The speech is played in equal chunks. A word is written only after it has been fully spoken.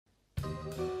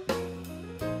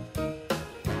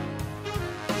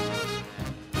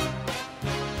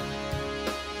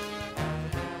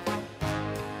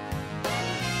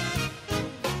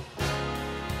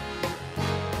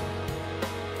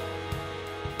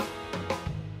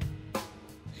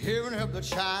Heaven help the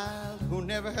child who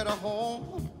never had a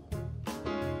home.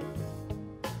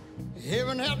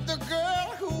 Heaven help the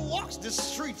girl who walks the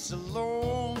streets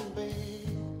alone, babe.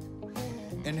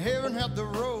 And heaven help the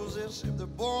roses if the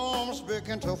bombs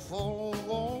begin to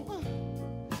fall.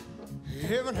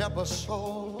 Heaven help us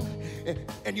all.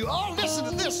 And you all listen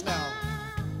to this now.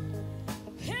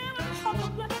 Heaven help the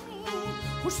black man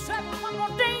who traveled one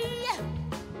more day.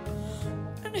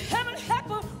 And heaven help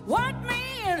a white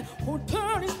man who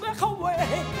turned his back away.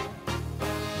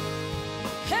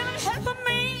 Heaven help a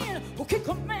man who kick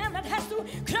a man that has to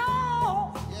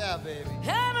claw. Yeah, baby.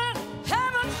 Heaven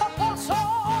help us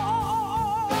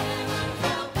all. Heaven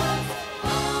help us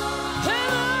all.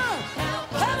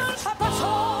 Heaven help us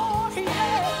all.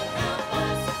 Yeah.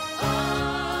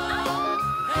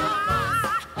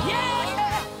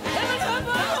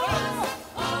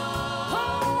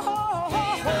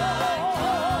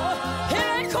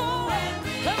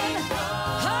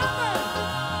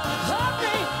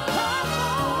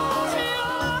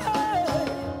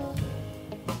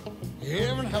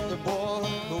 Heaven help the boy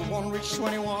who won't reach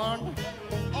 21.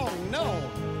 Oh no.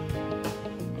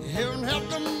 Heaven help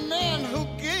the man who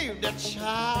gave that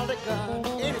child a gun.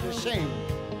 Ain't it a shame?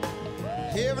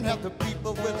 Heaven help the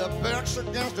people with their backs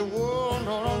against the wall.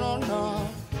 No, no, no, no.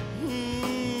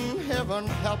 Heaven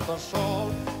help us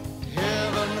all.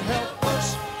 Heaven help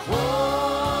us all.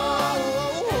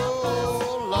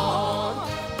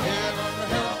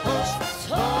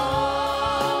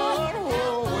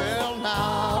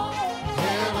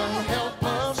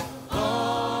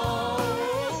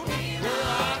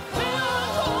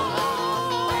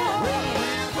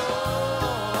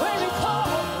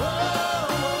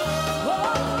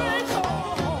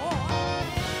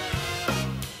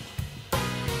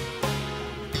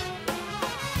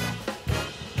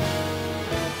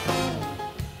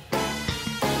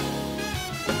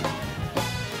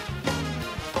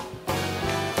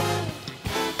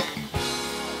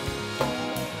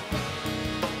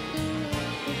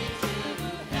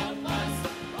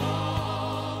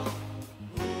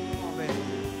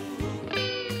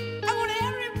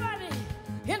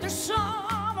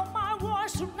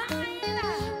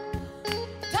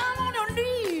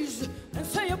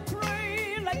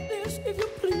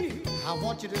 I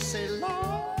want you to say, Lord,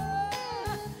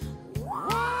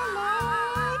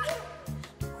 Lord,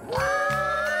 Lord,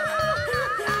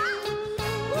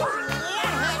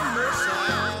 have mercy.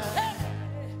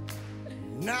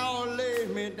 Now lay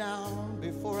me down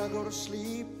before I go to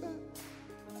sleep.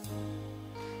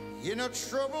 In a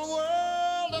troubled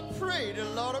world, I pray the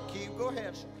Lord will keep. Go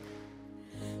ahead.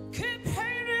 Keep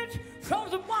hated from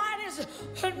the widest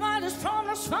and widest from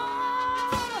the small.